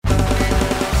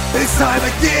It's time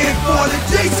again for the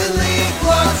Jason Lee and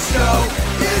Clark Show.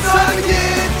 It's time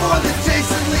again for the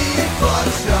Jason Lee and Clark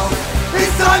Show.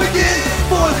 It's time again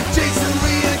for the Jason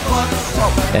Lee and Clark Show.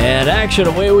 And action,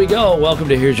 away we go. Welcome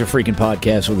to Here's Your Freaking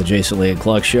Podcast with the Jason Lee and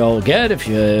Clark Show. Again, if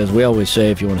you, as we always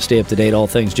say, if you want to stay up to date, all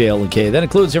things JLK. That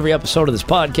includes every episode of this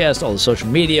podcast, all the social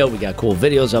media. We got cool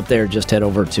videos up there. Just head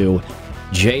over to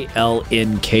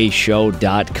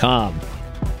jlnkshow.com.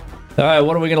 All right,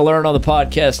 what are we going to learn on the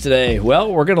podcast today?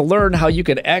 Well, we're going to learn how you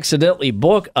can accidentally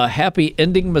book a happy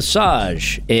ending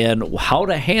massage and how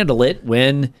to handle it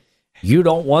when you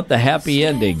don't want the happy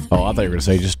ending. Oh, I thought you were going to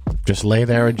say just lay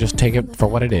there and just take it for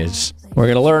what it is.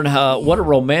 We're going to learn what a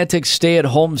romantic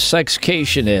stay-at-home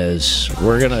sexcation is.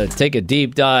 We're going to take a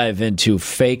deep dive into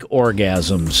fake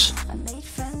orgasms.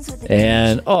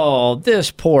 And,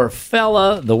 this poor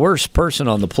fella, the worst person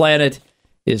on the planet,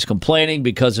 is complaining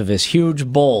because of his huge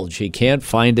bulge. He can't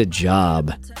find a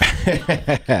job.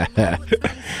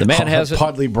 The man has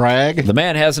Podly brag. The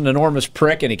man has an enormous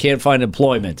prick and he can't find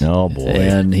employment. Oh boy!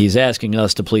 And he's asking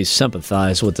us to please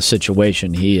sympathize with the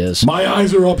situation he is. My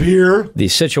eyes are up here. The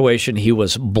situation he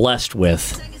was blessed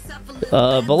with.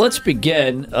 But let's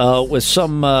begin with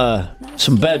some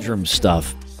bedroom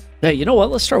stuff. Hey, you know what?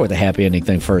 Let's start with the happy ending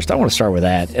thing first. I want to start with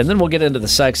that. And then we'll get into the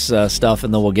sex stuff,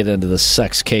 and then we'll get into the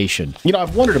sexcation. You know,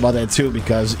 I've wondered about that, too,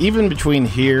 because even between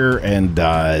here and,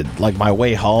 like, my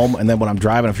way home, and then when I'm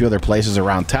driving a few other places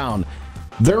around town,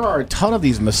 there are a ton of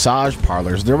these massage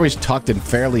parlors. They're always tucked in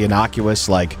fairly innocuous,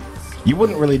 like, you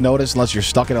wouldn't really notice unless you're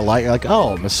stuck in a light. You're like,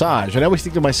 oh, massage. And I always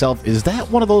think to myself, is that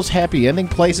one of those happy ending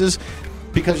places?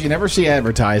 Because you never see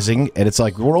advertising, and it's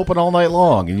like, we're open all night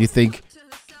long, and you think,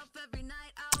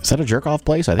 is that a jerk-off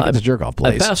place? I think it's a jerk-off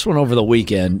place. I passed one over the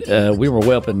weekend. We were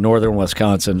way up in northern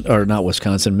Wisconsin, or not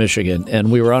Wisconsin, Michigan,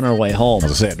 and we were on our way home. I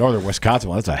was going to say, northern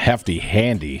Wisconsin, well, that's a hefty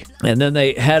handy. And then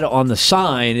they had on the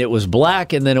sign, it was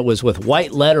black, and then it was with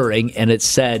white lettering, and it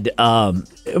said,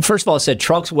 first of all, it said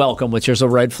Trucks Welcome, which is a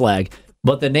red flag,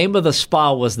 but the name of the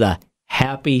spa was the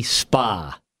Happy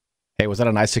Spa. Hey, was that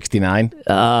on I-69?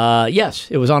 Yes,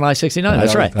 it was on I-69.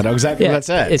 That's right. I know exactly what that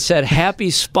said. It said Happy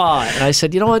Spa. And I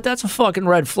said, you know what? That's a fucking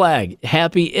red flag.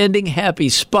 Happy ending, Happy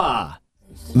Spa.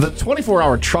 The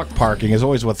 24-hour truck parking is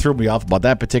always what threw me off about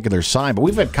that particular sign. But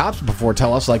we've had cops before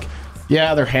tell us, like,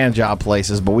 yeah, they're hand job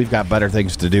places, but we've got better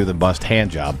things to do than bust hand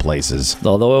job places.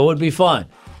 Although it would be fun.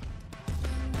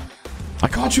 I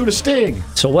caught you at a sting.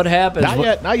 So what happens?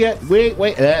 Not yet.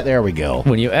 Wait. There we go.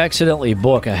 When you accidentally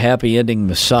book a happy ending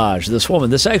massage,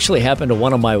 this actually happened to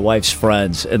one of my wife's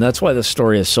friends, and that's why this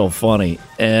story is so funny.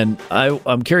 And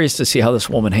I'm curious to see how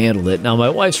this woman handled it. Now, my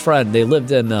wife's friend, they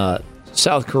lived in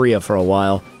South Korea for a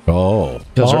while.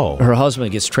 Because her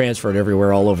husband gets transferred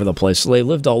everywhere, all over the place. So they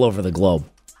lived all over the globe.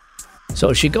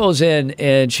 So she goes in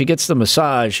and she gets the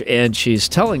massage and she's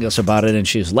telling us about it and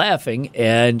she's laughing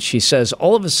and she says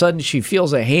all of a sudden she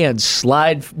feels a hand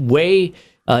slide way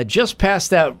just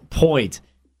past that point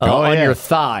on your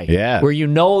thigh, where you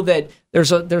know that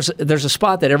there's a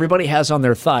spot that everybody has on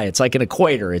their thigh. It's like an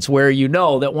equator. It's where you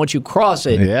know that once you cross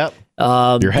it,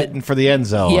 you're heading for the end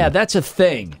zone. Yeah, that's a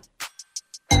thing.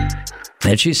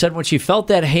 And she said when she felt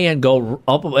that hand go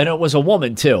up, and it was a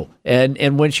woman too,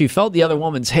 and when she felt the other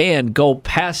woman's hand go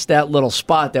past that little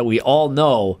spot that we all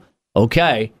know,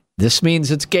 okay, this means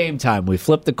it's game time. We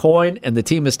flip the coin, and the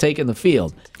team has taken the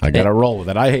field. I got to roll with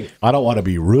it. I don't want to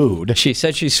be rude. She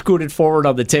said she scooted forward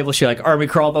on the table. She like army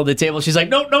crawled on the table. She's like,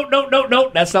 no,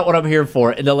 that's not what I'm here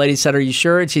for. And the lady said, are you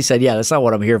sure? And she said, yeah, that's not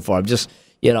what I'm here for. I'm just...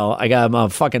 I'm a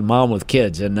fucking mom with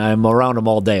kids, and I'm around them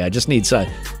all day. I just need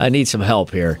some help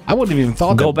here. I wouldn't have even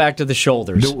thought. Go back to the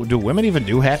shoulders. Do women even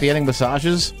do happy ending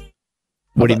massages?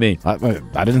 What do you mean?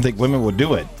 I didn't think women would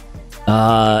do it.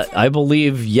 I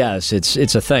believe, yes,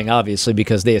 it's a thing, obviously,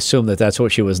 because they assume that that's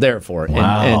what she was there for.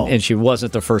 Wow. And she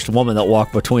wasn't the first woman that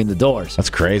walked between the doors. That's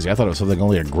crazy. I thought it was something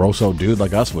only a grosso dude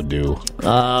like us would do.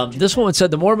 This woman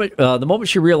said the moment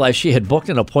she realized she had booked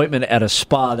an appointment at a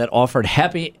spa that offered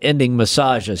happy ending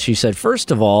massages, she said,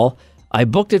 first of all, I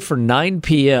booked it for 9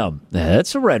 p.m.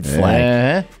 That's a red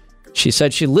flag. She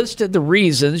said she listed the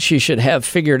reasons she should have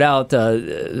figured out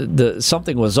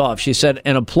something was off. She said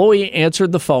an employee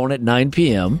answered the phone at 9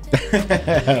 p.m.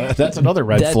 That's another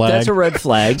red flag. That's a red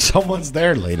flag. Someone's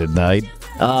there late at night.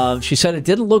 She said it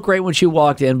didn't look great when she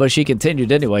walked in, but she continued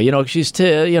anyway. She's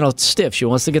stiff. She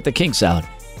wants to get the kinks out.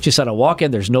 She said, I walk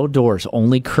in, there's no doors,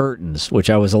 only curtains, which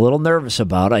I was a little nervous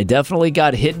about. I definitely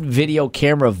got hidden video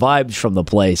camera vibes from the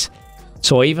place.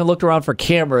 So I even looked around for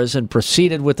cameras and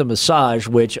proceeded with the massage,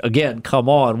 which, again, come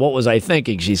on, what was I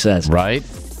thinking, she says. Right.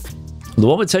 The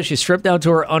woman says she stripped down to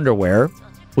her underwear,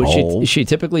 which she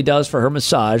typically does for her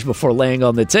massage before laying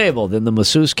on the table. Then the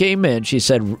masseuse came in. She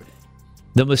said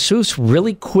the masseuse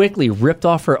really quickly ripped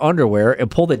off her underwear and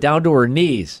pulled it down to her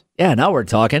knees. Yeah, now we're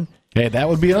talking. Hey, that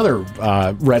would be another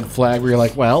red flag where you're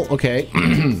like, well, okay.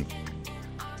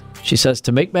 She says,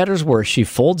 to make matters worse, she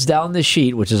folds down the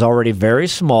sheet, which is already very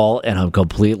small, and I'm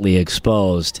completely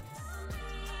exposed.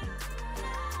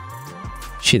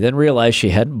 She then realized she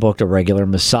hadn't booked a regular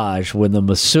massage when the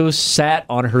masseuse sat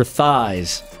on her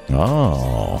thighs.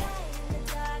 Oh.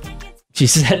 She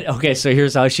said, okay, so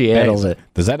here's how she handles it.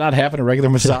 Does that not happen in regular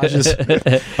massages? I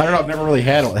don't know. I've never really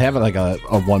had like a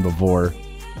one before.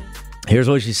 Here's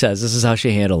what she says. This is how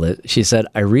she handled it. She said,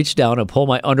 I reached down and pulled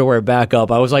my underwear back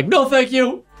up. I was like, no, thank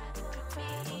you.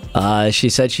 She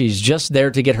said she's just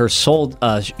there to get her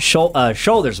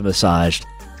shoulders massaged.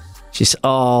 She said,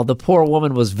 oh, the poor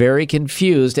woman was very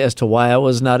confused as to why I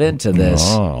was not into this.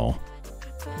 Oh.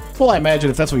 Well, I imagine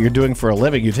if that's what you're doing for a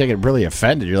living, you take it really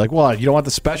offended. You're like, well, you don't want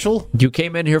the special? You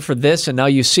came in here for this, and now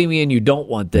you see me and you don't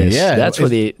want this. Yeah. That's where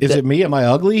Is it me? Am I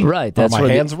ugly? Right. Are my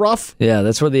hands rough? Yeah,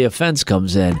 that's where the offense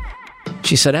comes in.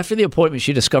 She said after the appointment,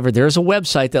 she discovered there's a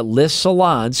website that lists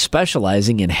salons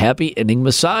specializing in happy ending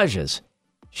massages.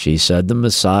 She said the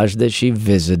massage that she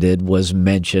visited was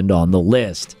mentioned on the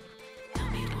list.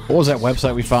 What was that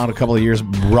website we found a couple of years?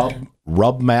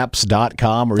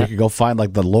 Rubmaps.com, where you could go find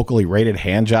like the locally rated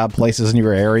hand job places in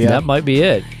your area. That might be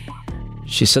it.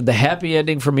 She said the happy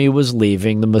ending for me was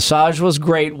leaving. The massage was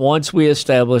great once we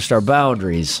established our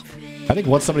boundaries. I think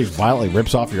once somebody violently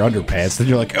rips off your underpants, then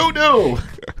you're like, oh no!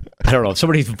 I don't know. If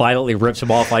somebody violently rips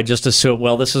them off, I just assume,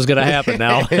 well, this is going to happen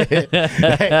now. hey,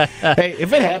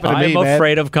 if it happened to me, I'm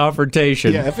afraid of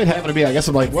confrontation. Yeah, if it happened to me, I guess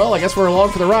I'm like, well, I guess we're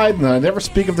along for the ride, and I never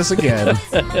speak of this again.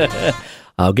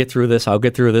 I'll get through this. I'll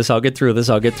get through this. I'll get through this.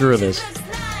 I'll get through this.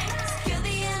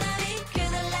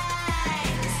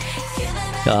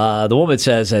 The woman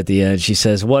says at the end, she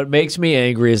says, what makes me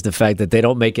angry is the fact that they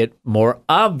don't make it more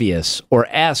obvious or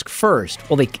ask first.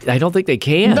 Well, I don't think they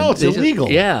can. No, it's illegal.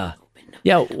 Yeah.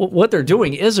 Yeah, what they're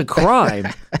doing is a crime.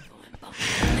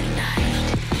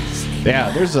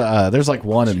 Yeah, there's like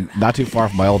one in not too far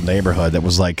from my old neighborhood that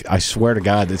was like, I swear to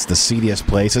God, it's the seediest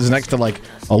place. It's next to like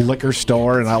a liquor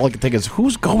store, and all I can think is,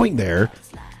 who's going there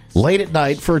late at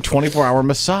night for a 24-hour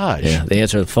massage? Yeah, they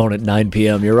answer the phone at 9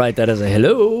 p.m. You're right, that is a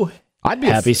hello. I'd be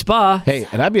happy spa. Hey,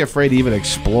 and I'd be afraid to even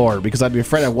explore because I'd be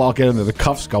afraid I'd walk in and the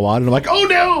cuffs go on and I'm like, oh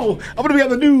no, I'm going to be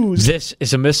on the news. This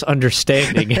is a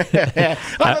misunderstanding. I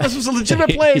thought this was a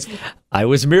legitimate place. I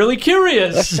was merely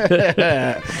curious.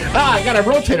 I got a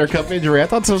rotator cuff injury. I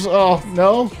thought this was, oh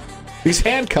no. These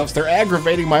handcuffs, they're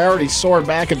aggravating my already sore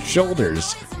back and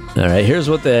shoulders. All right, here's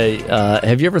what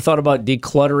have you ever thought about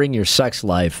decluttering your sex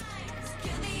life?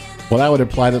 Well, that would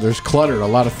imply that there's clutter and a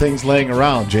lot of things laying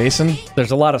around, Jason.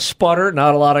 There's a lot of sputter,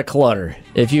 not a lot of clutter.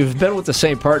 If you've been with the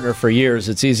same partner for years,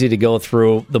 it's easy to go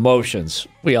through the motions.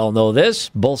 We all know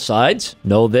this. Both sides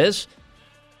know this.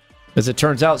 As it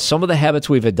turns out, some of the habits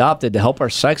we've adopted to help our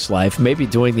sex life may be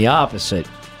doing the opposite.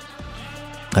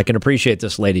 I can appreciate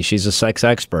this lady. She's a sex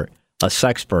expert. A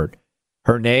sexpert.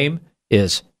 Her name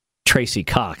is Tracy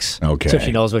Cox. Okay. So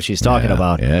she knows what she's talking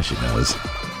about. Yeah, she does.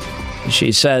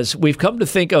 She says, we've come to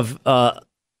think as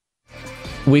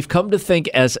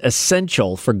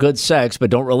essential for good sex,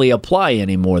 but don't really apply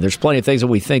anymore. There's plenty of things that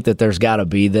we think that there's got to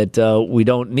be that we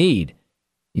don't need.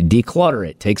 You declutter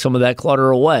it. Take some of that clutter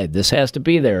away. This has to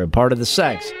be there, part of the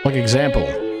sex. Like example.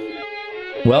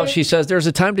 Well, she says there's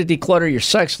a time to declutter your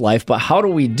sex life, but how do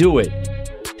we do it?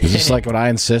 Is this like when I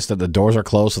insist that the doors are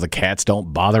closed so the cats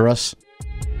don't bother us?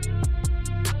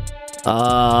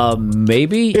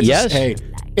 Maybe. Yes. Hey,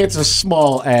 it's a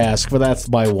small ask, but that's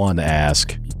my one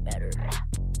ask.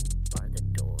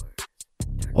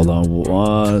 Hold on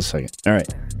 1 second. All right.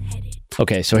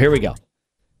 Okay, so here we go.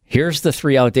 Here's the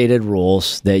 3 outdated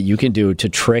rules that you can do to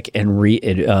trick and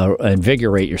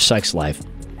invigorate your sex life.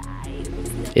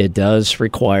 It does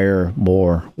require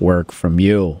more work from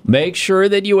you. Make sure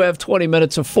that you have 20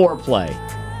 minutes of foreplay.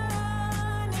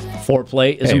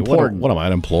 Foreplay is important. What am I,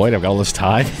 unemployed? I've got all this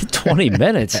time. 20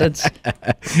 minutes? That's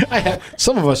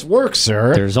some of us work,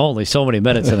 sir. There's only so many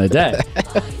minutes in a day.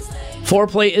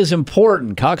 Foreplay is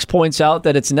important. Cox points out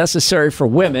that it's necessary for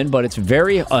women, but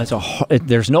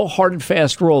there's no hard and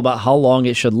fast rule about how long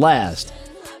it should last.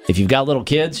 If you've got little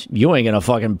kids, you ain't going to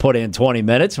fucking put in 20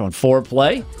 minutes on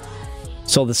foreplay.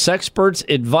 So the sexperts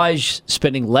advise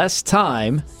spending less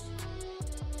time.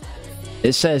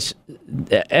 It says,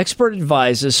 the expert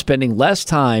advises spending less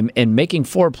time and making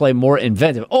foreplay more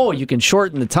inventive. Oh, you can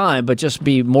shorten the time, but just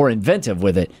be more inventive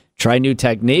with it. Try new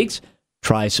techniques,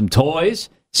 try some toys,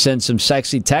 Send some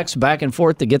sexy texts back and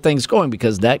forth to get things going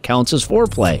because that counts as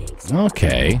foreplay.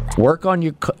 Okay. Work on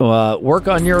your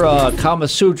Kama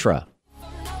Sutra.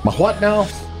 My what now?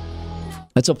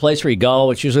 That's a place where you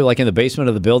go. It's usually like in the basement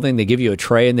of the building. They give you a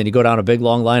tray, and then you go down a big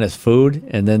long line of food,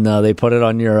 and then they put it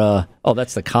on your.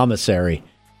 That's the commissary.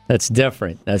 That's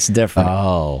different.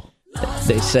 Oh.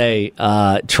 They say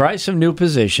try some new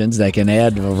positions that can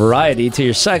add variety to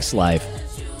your sex life.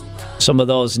 Some of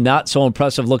those not so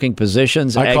impressive looking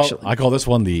positions. I call this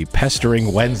one the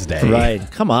Pestering Wednesday. Right.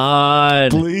 Come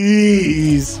on.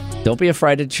 Please. Don't be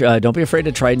afraid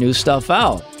to try new stuff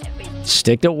out.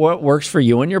 Stick to what works for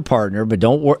you and your partner, but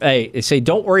don't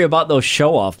worry about those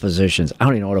show-off positions. I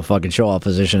don't even know what a fucking show-off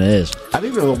position is. I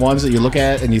think they're the ones that you look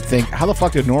at and you think, how the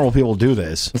fuck do normal people do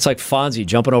this? It's like Fonzie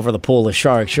jumping over the pool of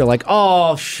sharks. You're like,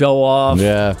 oh, show off.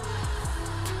 Yeah.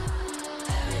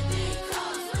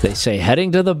 They say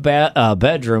heading to the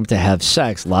bedroom to have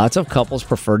sex. Lots of couples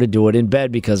prefer to do it in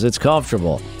bed because it's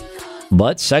comfortable.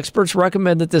 But sexperts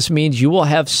recommend that this means you will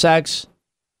have sex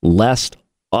less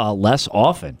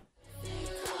often.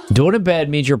 Doing it in bed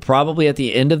means you're probably at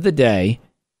the end of the day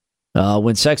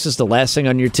when sex is the last thing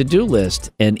on your to-do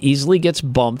list and easily gets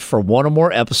bumped for one or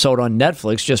more episode on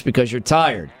Netflix just because you're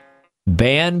tired.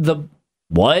 Ban the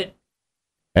what?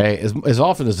 Hey, as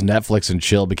often as Netflix and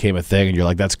chill became a thing and you're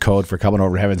like, that's code for coming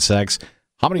over and having sex,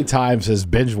 how many times has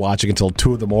binge watching until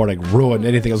 2 a.m. ruined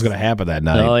anything that was going to happen that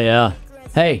night? Oh, yeah.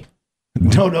 Hey.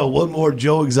 No, one more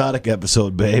Joe Exotic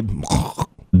episode, babe.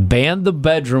 Ban the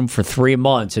bedroom for 3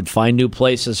 months and find new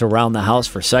places around the house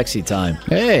for sexy time.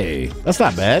 Hey, that's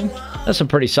not bad. That's a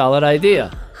pretty solid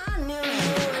idea.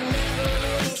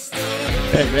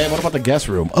 Hey, man, what about the guest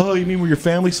room? Oh, you mean where your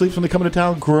family sleeps when they come into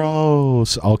town?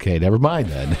 Gross. Okay, never mind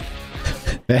then.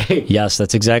 Hey. Yes,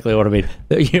 that's exactly what I mean.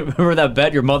 You remember that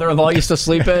bed your mother-in-law used to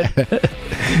sleep in?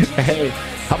 Hey,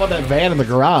 how about that van in the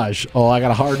garage? Oh, I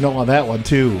got a hard no on that one,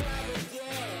 too.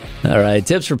 All right,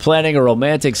 tips for planning a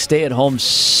romantic stay-at-home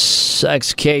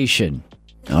sexcation.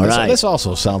 All right. This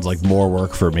also sounds like more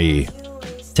work for me.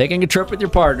 Taking a trip with your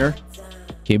partner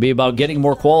can be about getting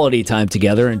more quality time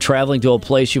together and traveling to a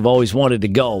place you've always wanted to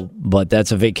go, but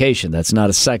that's a vacation. That's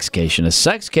not a sexcation. A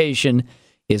sexcation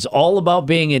is all about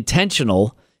being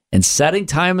intentional and setting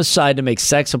time aside to make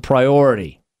sex a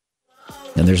priority.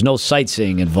 And there's no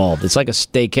sightseeing involved. It's like a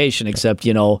staycation, except,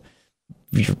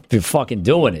 you're fucking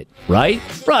doing it, right?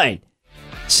 Right.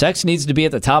 Sex needs to be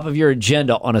at the top of your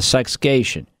agenda on a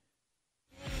sexcation.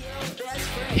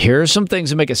 Here are some things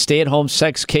that make a stay-at-home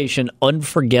sexcation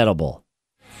unforgettable.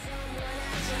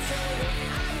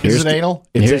 Is it anal?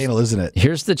 It's anal, isn't it?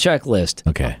 Here's the checklist.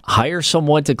 Okay. Hire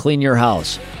someone to clean your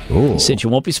house. Ooh. Since you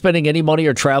won't be spending any money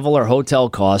or travel or hotel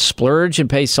costs, splurge and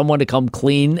pay someone to come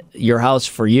clean your house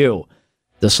for you.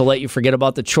 This will let you forget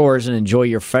about the chores and enjoy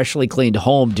your freshly cleaned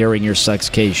home during your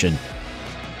sexcation.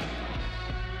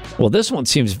 Well, this one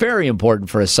seems very important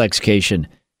for a sexcation.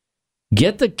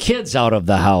 Get the kids out of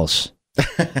the house.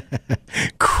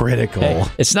 Critical. Hey,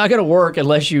 it's not going to work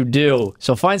unless you do.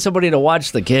 So find somebody to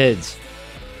watch the kids.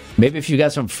 Maybe if you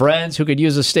got some friends who could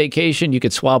use a staycation, you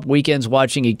could swap weekends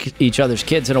watching each other's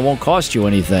kids and it won't cost you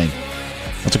anything.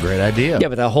 That's a great idea. Yeah,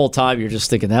 but that whole time you're just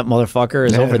thinking that motherfucker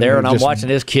is over there and I'm watching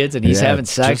his kids and he's having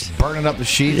sex. Just burning up the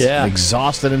sheets,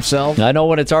 exhausting himself. I know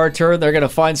when it's our turn, they're going to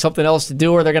find something else to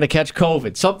do or they're going to catch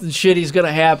COVID. Something shitty's going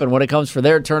to happen when it comes for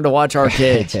their turn to watch our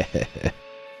kids.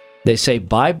 They say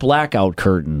buy blackout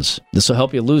curtains. This will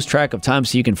help you lose track of time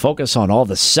so you can focus on all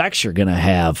the sex you're going to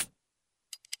have.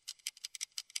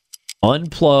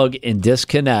 Unplug and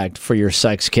disconnect for your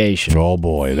sexcation. Oh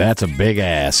boy, that's a big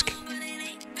ask.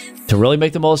 To really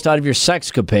make the most out of your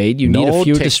sexcapade, you need a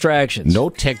few distractions. No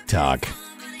TikTok.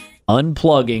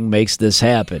 Unplugging makes this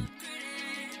happen.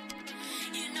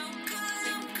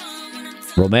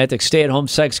 Romantic stay-at-home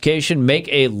sexcation. Make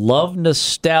a love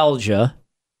nostalgia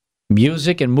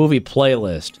music and movie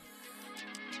playlist.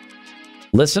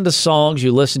 Listen to songs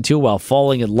you listen to while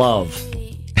falling in love.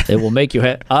 It will make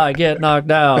you I get knocked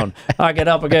down. I get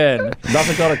up again.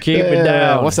 Nothing gonna keep me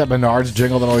down. What's that Menards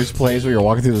jingle that always plays when you're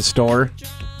walking through the store?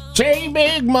 Save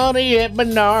big money at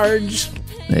Menards.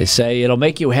 They say it'll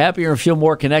make you happier and feel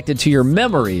more connected to your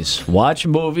memories. Watch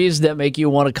movies that make you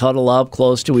want to cuddle up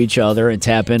close to each other and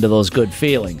tap into those good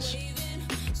feelings.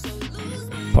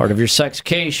 Part of your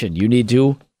sexcation, you need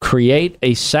to create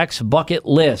a sex bucket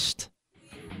list.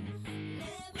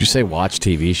 Did you say watch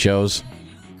TV shows?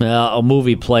 A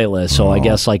movie playlist, so I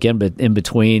guess like in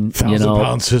between,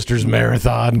 1,000-Pound Sisters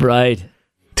Marathon. Right.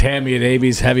 Tammy and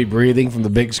Amy's heavy breathing from the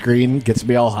big screen gets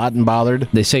me all hot and bothered.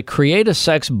 They say create a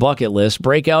sex bucket list,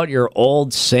 break out your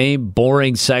old, same,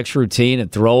 boring sex routine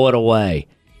and throw it away.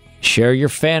 Share your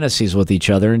fantasies with each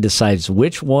other and decides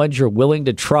which ones you're willing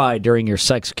to try during your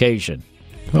sexcation.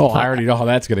 Oh, I already know how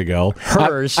that's going to go.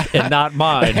 Hers and not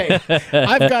mine. Hey,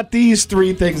 I've got these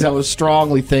 3 things I was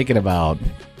strongly thinking about.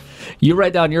 You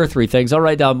write down your 3 things. I'll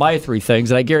write down my 3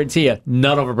 things, and I guarantee you,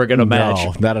 none of them are going to match.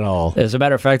 No, not at all. As a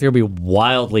matter of fact, they're going to be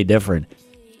wildly different.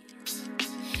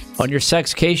 On your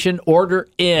sexcation, order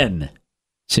in.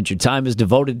 Since your time is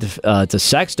devoted to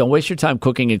sex, don't waste your time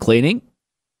cooking and cleaning.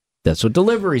 That's what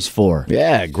delivery's for.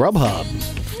 Yeah, Grubhub.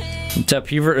 It's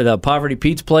the Poverty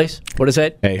Pete's place. What is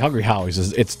that? Hey, Hungry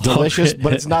Howie's. It's delicious,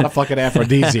 but it's not a fucking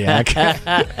aphrodisiac.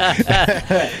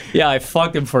 Yeah, I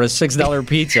fucked him for a $6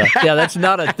 pizza. Yeah, that's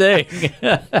not a thing.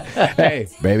 Hey,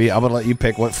 baby, I'm going to let you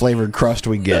pick what flavored crust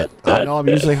we get. I know I'm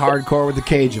usually hardcore with the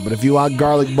Cajun, but if you want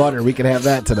garlic butter, we can have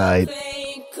that tonight.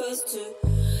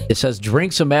 It says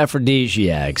drink some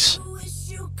aphrodisiacs.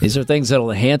 These are things that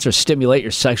will enhance or stimulate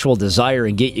your sexual desire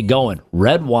and get you going.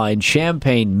 Red wine,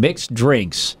 champagne, mixed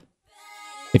drinks.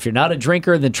 If you're not a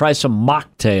drinker, then try some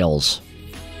mocktails.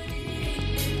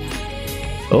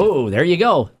 Oh, there you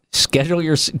go. Schedule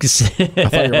your... I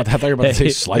thought you were about to say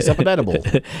slice up an edible.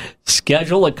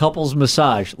 Schedule a couple's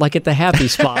massage, like at the Happy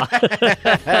Spa.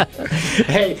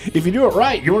 Hey, if you do it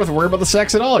right, you don't have to worry about the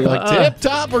sex at all. You're like,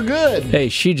 tip-top, we're good. Hey,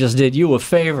 she just did you a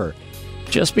favor.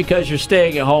 Just because you're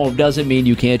staying at home doesn't mean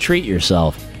you can't treat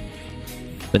yourself.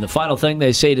 And the final thing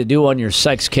they say to do on your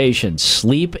sexcation,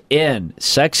 sleep in.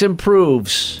 Sex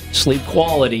improves sleep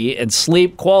quality, and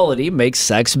sleep quality makes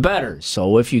sex better.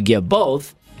 So if you get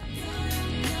both,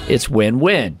 it's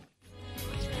win-win.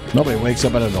 Nobody wakes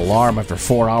up at an alarm after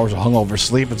 4 hours of hungover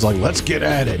sleep. It's like, let's get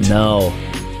at it. No.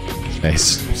 Hey,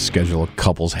 schedule a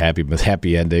couple's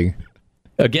happy ending.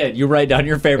 Again, you write down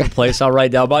your favorite place. I'll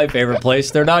write down my favorite place.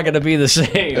 They're not going to be the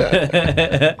same.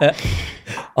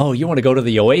 Oh, you want to go to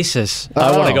the Oasis?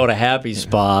 I want to go to Happy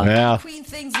Spa. Yeah.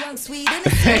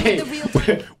 Hey,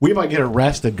 we might get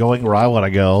arrested going where I want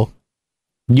to go.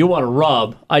 You want to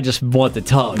rub? I just want the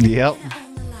tongue. Yep.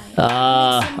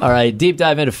 All right, deep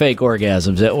dive into fake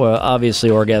orgasms.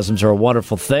 Obviously, orgasms are a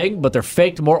wonderful thing, but they're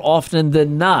faked more often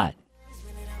than not.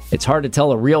 It's hard to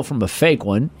tell a real from a fake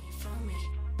one.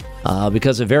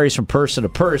 Because it varies from person to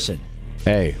person.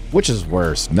 Hey, which is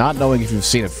worse, not knowing if you've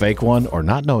seen a fake one or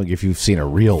not knowing if you've seen a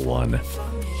real one?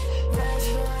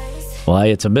 Why,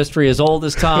 it's a mystery as old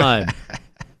as time.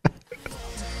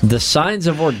 The signs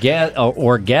of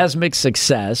orgasmic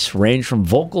success range from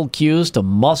vocal cues to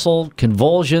muscle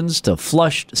convulsions to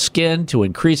flushed skin to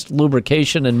increased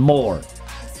lubrication and more.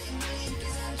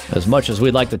 As much as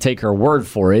we'd like to take her word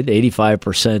for it,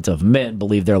 85% of men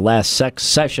believe their last sex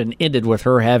session ended with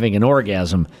her having an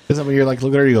orgasm. Is that when you're like,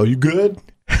 look at her, you go, you good?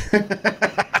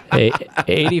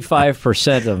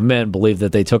 85% of men believe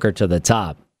that they took her to the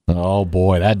top. Oh,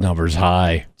 boy, that number's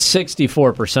high.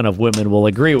 64% of women will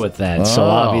agree with that. So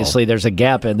obviously there's a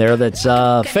gap in there that's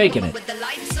faking it.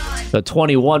 The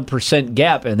 21%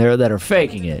 gap in there that are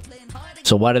faking it.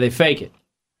 So why do they fake it?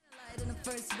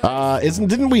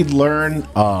 Didn't we learn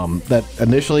that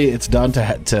initially it's done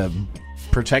to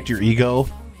protect your ego?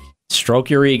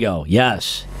 Stroke your ego,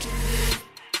 yes.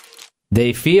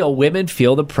 Women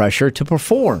feel the pressure to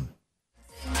perform.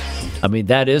 I mean,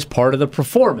 that is part of the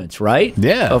performance, right?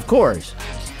 Yeah. Of course.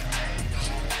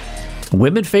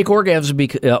 Women fake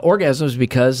orgasms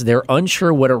because they're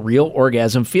unsure what a real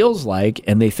orgasm feels like,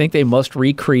 and they think they must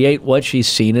recreate what she's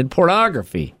seen in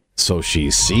pornography. So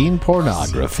she's seen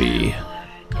pornography.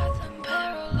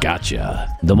 Gotcha.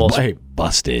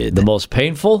 Busted. The most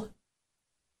painful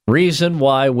reason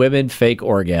why women fake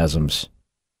orgasms.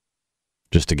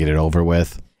 Just to get it over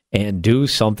with. And do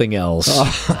something else.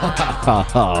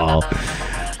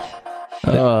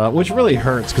 Which really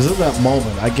hurts, because in that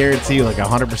moment, I guarantee you like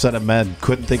 100% of men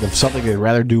couldn't think of something they'd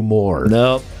rather do more.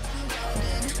 Nope.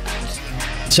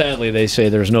 Sadly, they say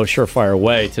there's no surefire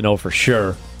way to know for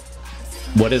sure.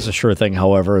 What is a sure thing,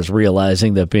 however, is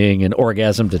realizing that being an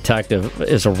orgasm detective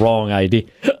is a wrong idea.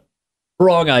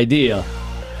 Wrong idea.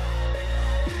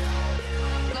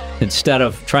 Instead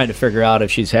of trying to figure out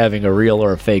if she's having a real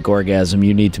or a fake orgasm,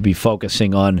 you need to be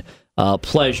focusing on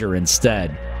pleasure instead,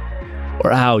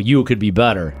 or how you could be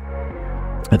better.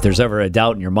 If there's ever a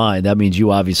doubt in your mind, that means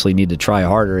you obviously need to try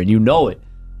harder, and you know it.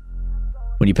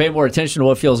 When you pay more attention to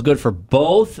what feels good for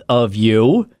both of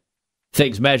you,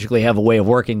 things magically have a way of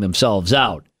working themselves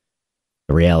out.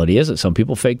 The reality is that some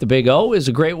people fake the big O is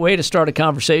a great way to start a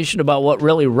conversation about what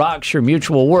really rocks your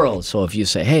mutual world. So if you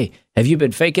say, hey, have you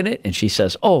been faking it? And she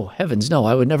says, oh, heavens no,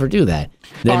 I would never do that.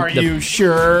 Then Are you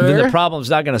sure? Then the problem's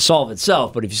not going to solve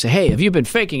itself. But if you say, hey, have you been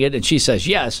faking it? And she says,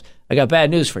 yes, I got bad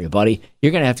news for you, buddy.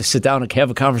 You're going to have to sit down and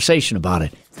have a conversation about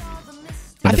it.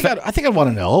 I think I'd want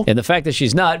to know. And the fact that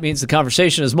she's not means the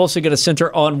conversation is mostly going to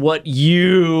center on what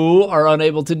you are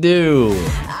unable to do.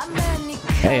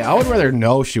 Hey, I would rather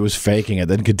know she was faking it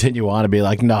than continue on and be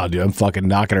like, no, dude, I'm fucking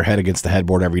knocking her head against the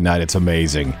headboard every night. It's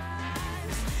amazing.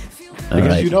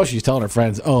 Because you know she's telling her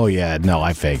friends, oh, yeah, no,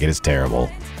 I fake it. It's terrible.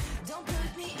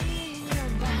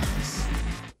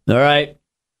 All right.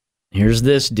 Here's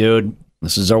this, dude.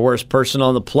 This is our worst person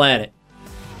on the planet.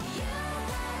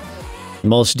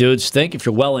 Most dudes think if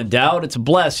you're well endowed, it's a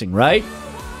blessing, right?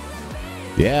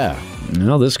 Yeah.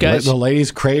 No, this guy's... The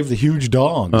ladies crave the huge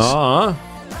dongs.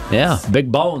 Yeah,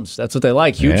 big bones. That's what they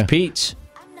like. Huge Pete's.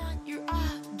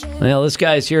 Well, this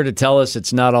guy's here to tell us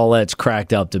it's not all that's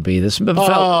cracked up to be.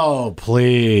 Oh,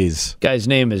 please. Guy's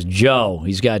name is Joe.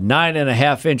 He's got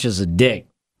 9.5 inches of dick.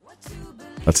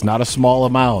 That's not a small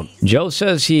amount. Joe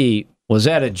says he was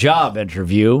at a job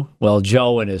interview. Well,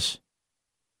 Joe and his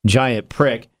giant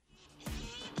prick.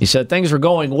 He said things were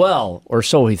going well, or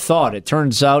so he thought. It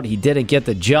turns out he didn't get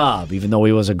the job, even though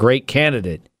he was a great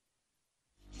candidate.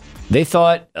 They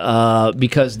thought,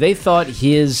 because they thought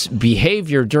his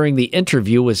behavior during the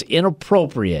interview was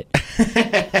inappropriate.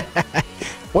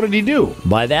 What did he do?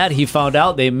 By that, he found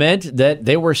out they meant that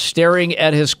they were staring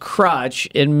at his crotch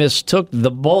and mistook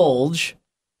the bulge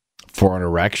for an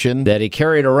erection that he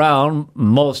carried around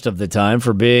most of the time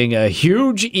for being a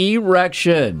huge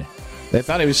erection. They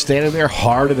thought he was standing there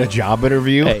hard at a job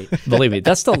interview. Hey, believe me,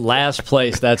 that's the last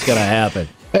place that's going to happen.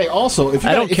 Hey, also, if you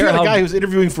got a guy who's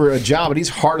interviewing for a job and he's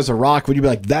hard as a rock, would you be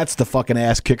like, that's the fucking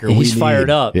ass kicker we need? He's fired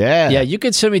up. Yeah. Yeah, you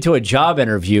could send me to a job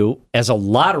interview as a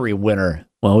lottery winner.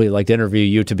 Well, we'd like to interview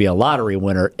you to be a lottery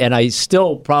winner, and I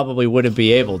still probably wouldn't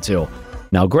be able to.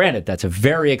 Now, granted, that's a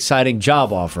very exciting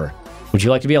job offer. Would you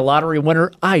like to be a lottery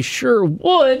winner? I sure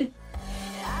would.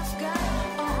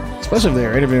 Especially if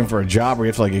they're interviewing for a job where you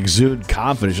have to like exude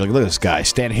confidence. You're like, look at this guy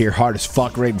standing here hard as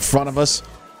fuck right in front of us.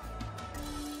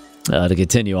 To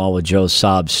continue on with Joe's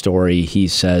sob story, he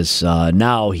says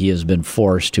now he has been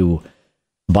forced to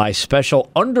buy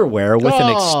special underwear with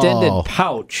an extended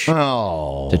pouch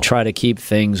to try to keep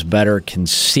things better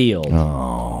concealed.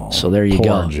 So there you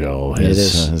go. Poor Joe.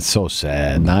 It's so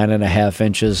sad. 9.5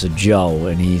 inches of Joe,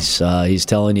 and he's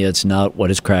telling you it's not what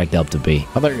it's cracked up to be.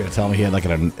 I thought you were going to tell me he had like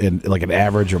an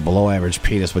average or below average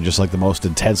penis, but just like the most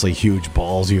intensely huge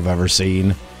balls you've ever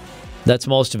seen. That's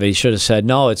most of it. He should have said,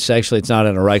 no, it's not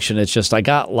an erection. It's just I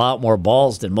got a lot more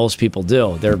balls than most people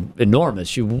do. They're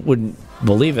enormous. You wouldn't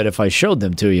believe it if I showed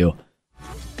them to you.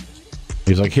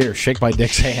 He's like, here, shake my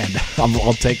dick's hand.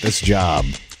 I'll take this job.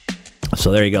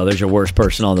 So there you go. There's your worst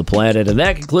person on the planet. And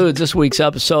that concludes this week's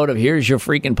episode of Here's Your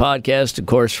Freaking Podcast. Of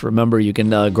course, remember, you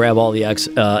can grab all the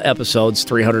episodes,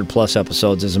 300-plus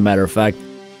episodes, as a matter of fact.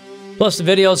 Plus the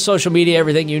videos, social media,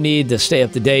 everything you need to stay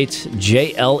up to date,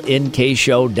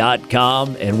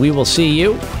 jlnkshow.com. And we will see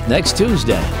you next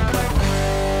Tuesday.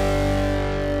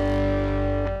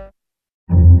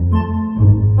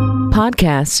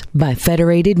 Podcasts by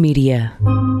Federated Media.